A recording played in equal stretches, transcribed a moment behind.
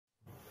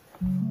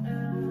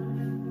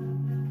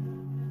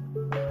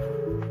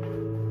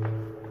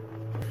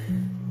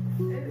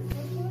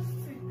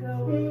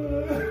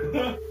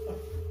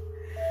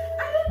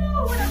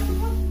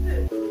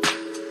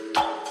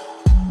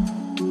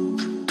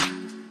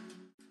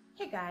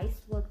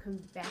guys,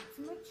 welcome back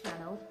to my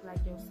channel.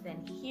 Blackgirl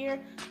stand here.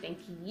 Thank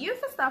you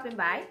for stopping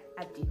by.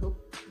 I do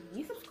hope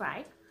you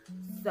subscribe.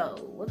 So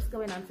what's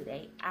going on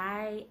today?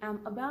 I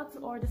am about to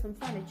order some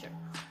furniture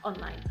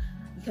online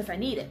because I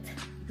need it,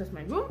 because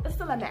my room is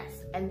still a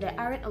mess and there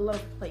aren't a lot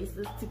of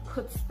places to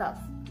put stuff.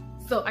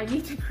 So I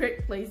need to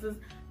create places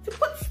to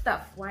put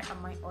stuff. Why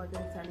am I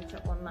ordering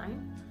furniture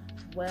online?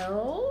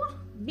 Well,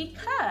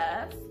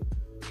 because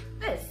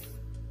this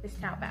is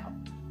Taobao,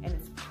 and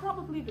it's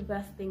probably the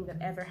best thing that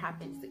ever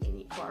happens to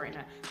any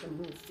foreigner that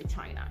moves to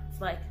China. It's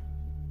like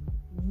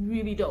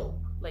really dope.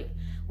 Like,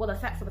 well,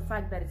 aside for the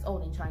fact that it's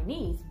all in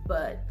Chinese,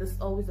 but there's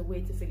always a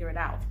way to figure it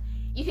out.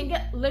 You can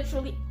get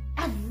literally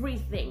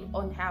everything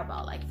on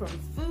Taobao, like from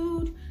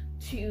food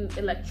to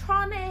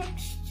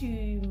electronics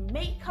to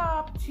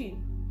makeup to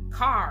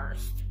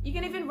cars. You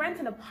can even rent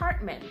an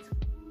apartment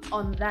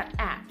on that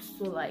app.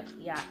 So like,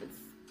 yeah, it's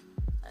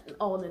an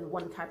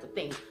all-in-one type of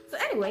thing. So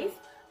anyways,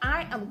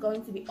 I am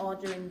going to be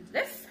ordering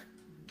this,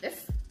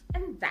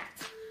 and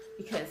that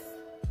because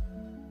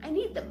I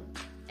need them,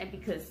 and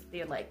because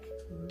they're like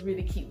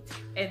really cute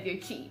and they're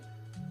cheap,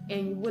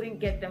 and you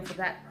wouldn't get them for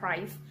that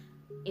price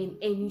in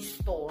any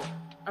store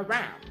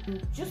around.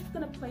 I'm just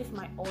gonna place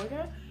my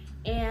order,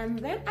 and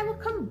then I will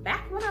come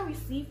back when I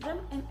receive them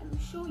and I will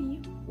show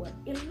you what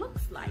it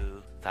looks like.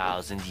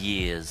 2,000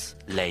 years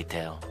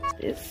later.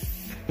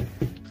 This,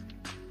 I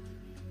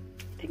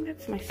think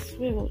that's my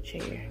swivel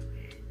chair.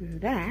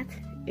 And that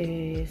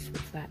is,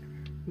 what's that?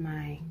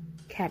 My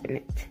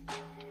cabinet.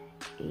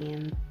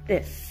 And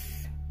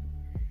this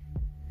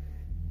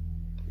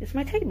is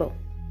my table.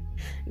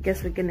 I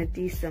guess we're gonna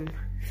do some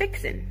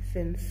fixing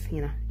since,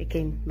 you know, it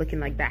came looking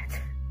like that.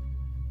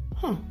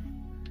 Huh.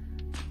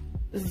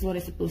 This is what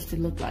it's supposed to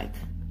look like.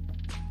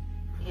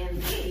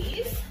 And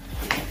these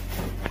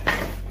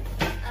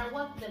are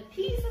what the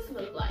pieces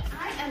look like.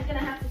 I am gonna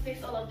have to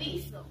fix all of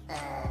these. So.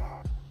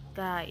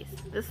 Guys,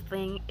 this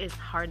thing is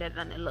harder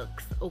than it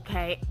looks,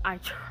 okay? I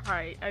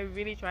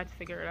really tried to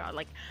figure it out.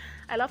 Like,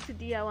 I love to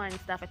DIY and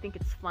stuff, I think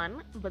it's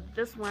fun, but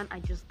this one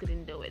I just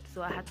couldn't do it,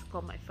 so I had to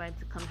call my friend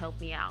to come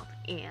help me out,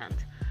 and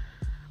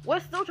we're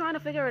still trying to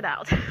figure it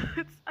out.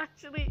 It's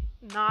actually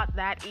not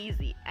that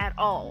easy at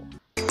all.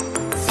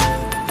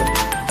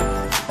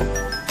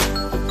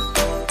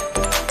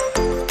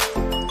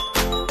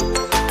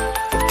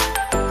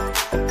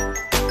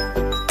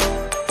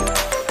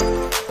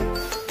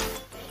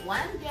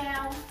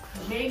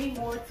 Maybe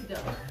more to go.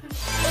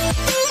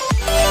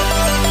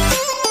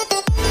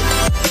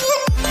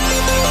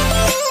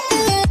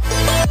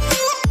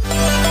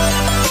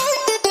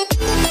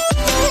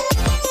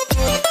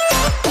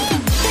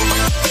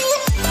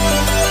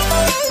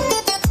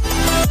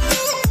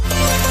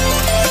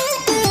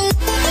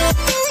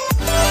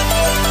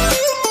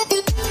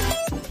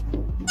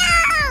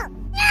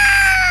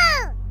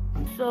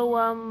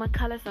 So my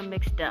colors are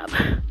mixed up.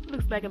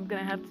 Looks like I'm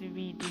gonna have to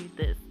redo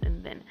this,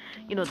 and then,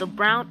 you know, the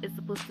brown is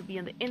supposed to be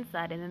on the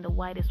inside and then the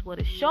white is what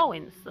is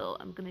showing. So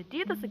I'm gonna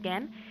do this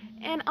again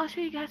and I'll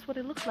show you guys what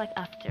it looks like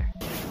after.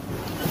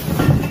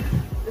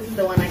 This is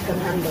the one I can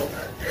handle.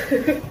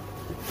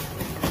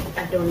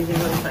 I don't even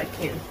know if I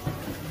can.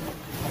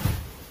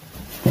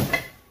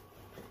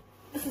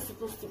 This is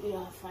supposed to be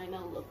our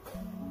final look.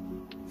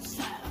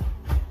 So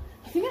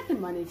I think I can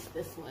manage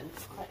this one.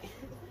 It's quite,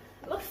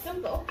 it looks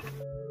simple.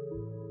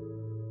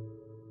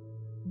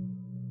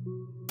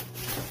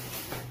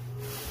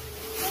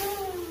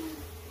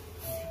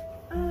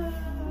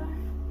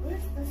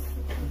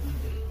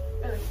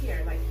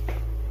 Here, like,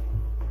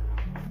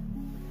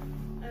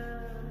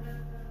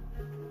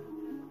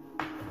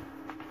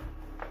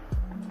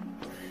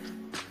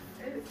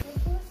 it's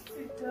supposed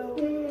to go.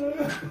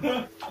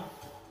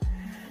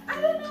 I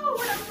don't know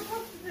what I'm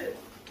supposed to do.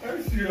 Are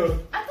you sure?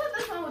 I thought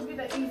this one would be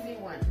the easy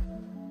one.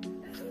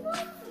 It's supposed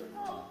to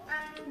go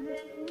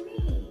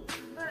underneath,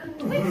 but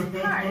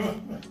which part?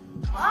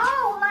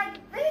 Oh, like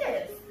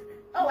this.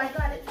 Oh, I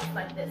got it, just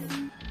like this.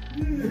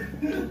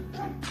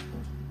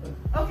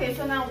 Okay,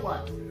 so now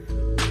what?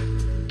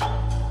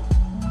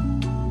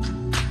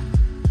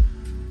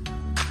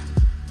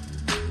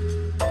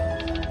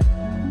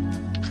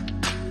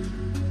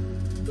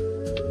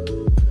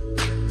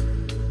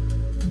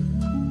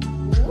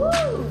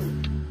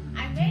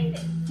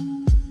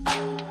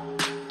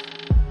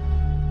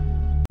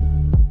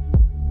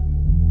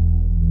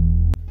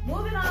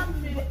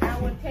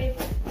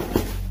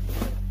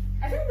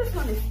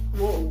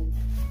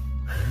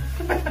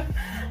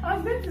 I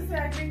was going to say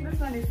I think this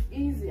one is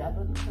easier,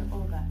 but look at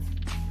all that.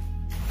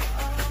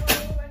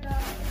 Oh my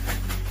god.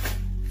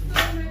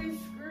 So many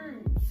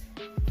screws.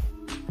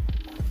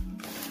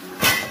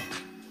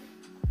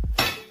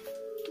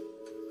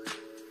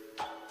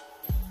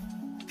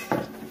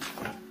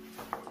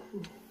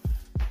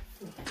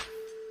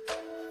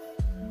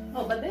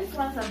 Oh, but these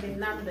ones have been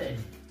numbered,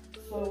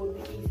 so it will be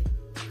easy.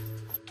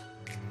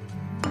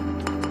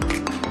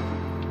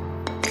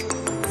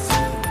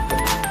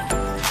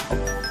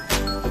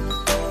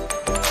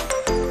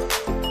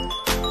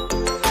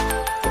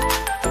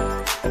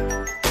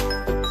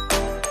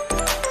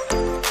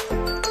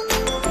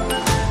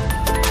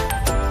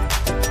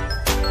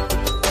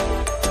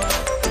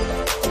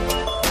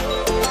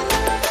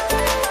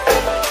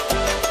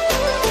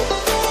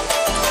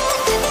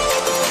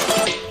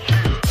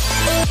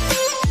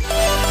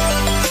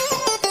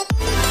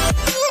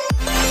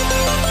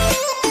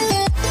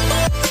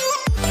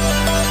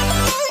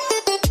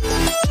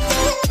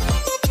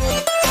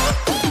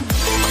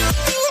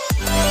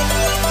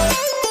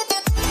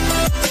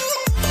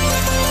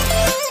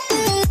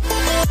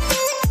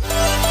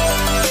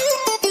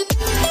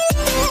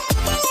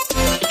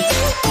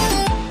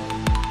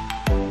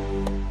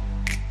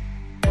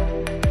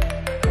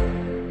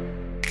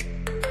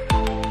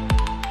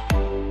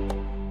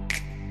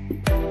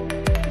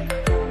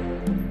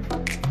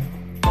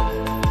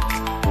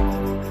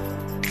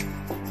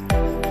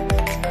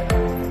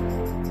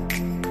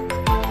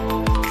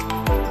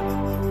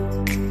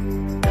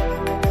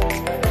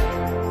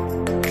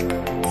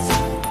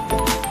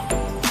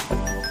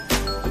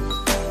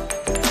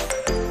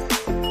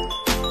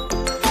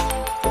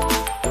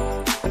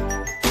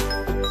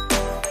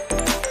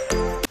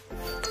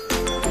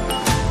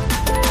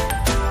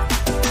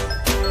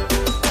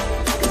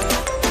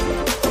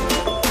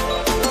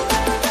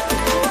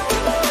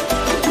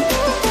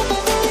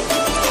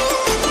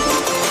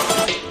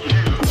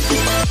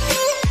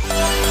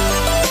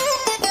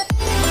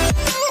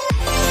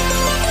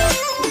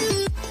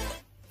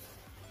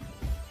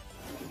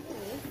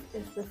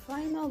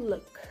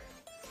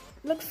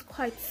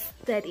 quite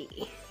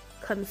steady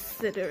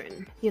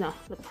considering, you know,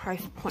 the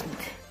price point.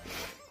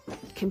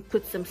 You can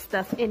put some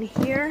stuff in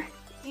here,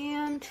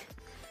 and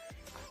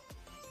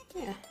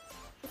yeah,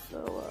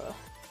 so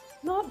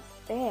not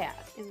bad.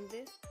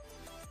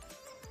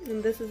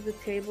 And this is the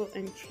table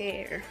and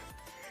chair.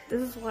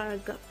 This is why I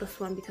got this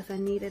one, because I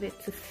needed it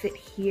to fit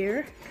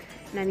here,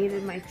 and I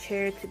needed my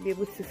chair to be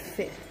able to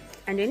fit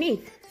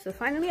underneath. So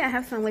finally I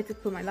have somewhere to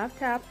put my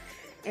laptop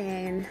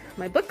and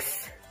my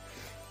books,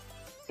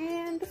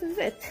 and this is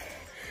it.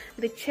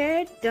 The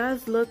chair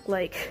does look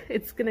like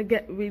it's gonna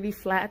get really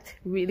flat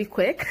really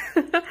quick,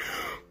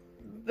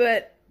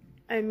 but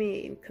I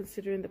mean,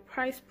 considering the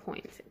price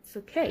point, it's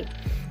okay.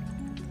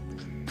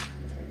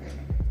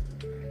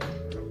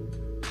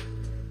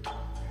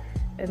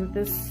 And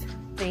this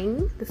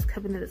thing, this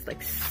cabinet is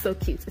like so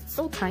cute. It's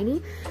so tiny.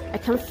 I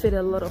can't fit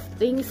a lot of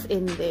things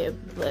in there,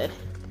 but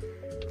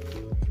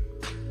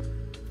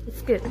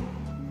it's good.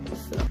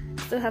 So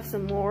still have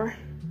some more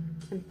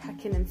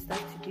unpacking and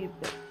stuff to do,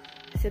 but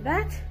after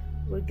that,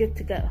 we're good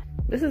to go.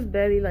 This is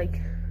barely like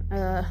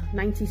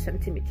 90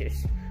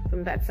 centimeters.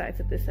 From that side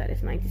to this side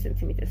is 90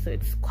 centimeters, so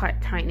it's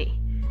quite tiny.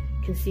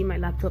 You can see my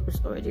laptop is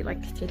already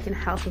like taking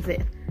half of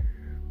it,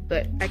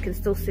 but I can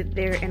still sit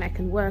there and I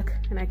can work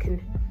and I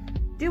can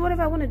do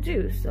whatever I want to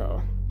do.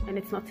 So, and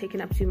it's not taking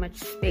up too much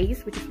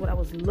space, which is what I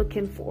was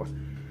looking for.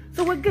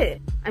 So we're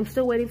good. I'm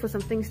still waiting for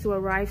some things to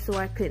arrive so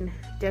I can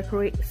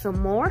decorate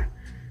some more.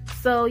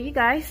 So you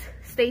guys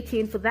stay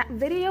tuned for that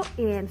video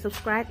and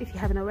subscribe if you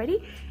haven't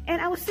already, and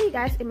I will see you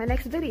guys in my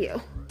next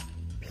video.